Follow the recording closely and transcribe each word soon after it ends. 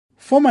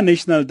Former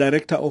National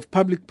Director of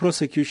Public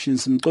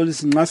Prosecutions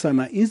Mxolisi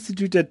Nxasana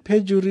instituted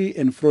perjury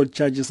and fraud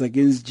charges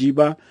against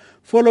Jiba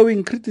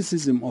following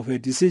criticism of her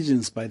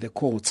decisions by the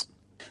courts.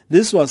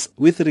 This was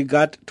with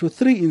regard to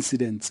 3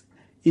 incidents,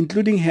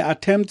 including her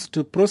attempt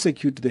to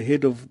prosecute the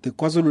head of the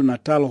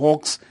KwaZulu-Natal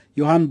Hawks,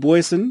 Johan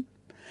Booysen,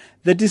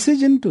 the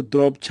decision to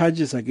drop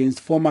charges against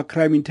former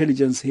crime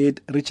intelligence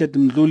head Richard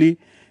Mdluli,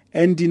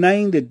 and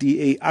denying the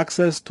DA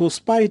access to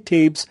spy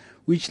tapes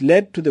which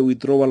led to the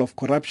withdrawal of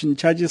corruption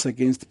charges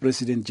against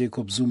President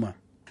Jacob Zuma.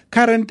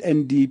 Current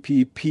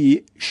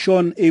NDPP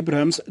Shaun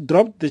Abrahams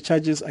dropped the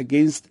charges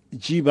against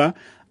Jiba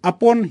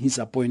upon his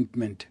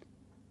appointment.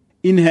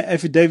 In her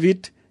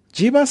affidavit,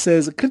 Jiba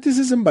says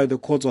criticism by the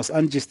courts was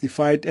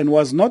unjustified and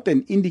was not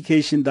an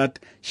indication that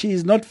she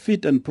is not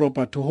fit and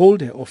proper to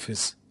hold her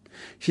office.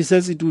 She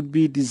says it would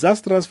be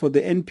disastrous for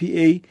the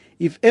NPA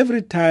if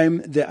every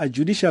time there are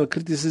judicial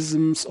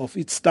criticisms of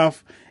its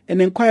staff,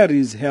 an inquiry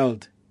is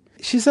held.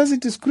 She says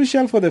it is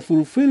crucial for the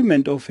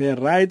fulfillment of her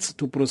rights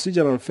to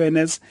procedural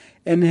fairness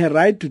and her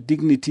right to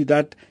dignity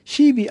that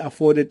she be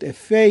afforded a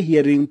fair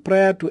hearing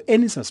prior to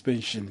any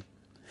suspension.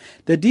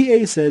 The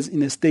DA says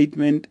in a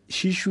statement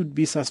she should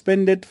be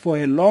suspended for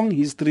her long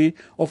history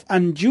of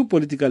undue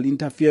political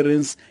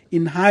interference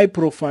in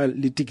high-profile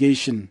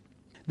litigation.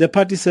 The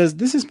party says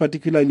this is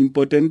particularly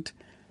important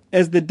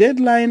as the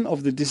deadline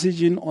of the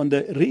decision on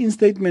the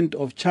reinstatement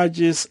of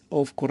charges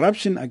of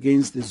corruption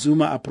against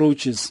Zuma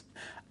approaches.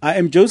 I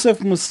am Joseph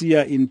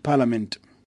Musia in Parliament.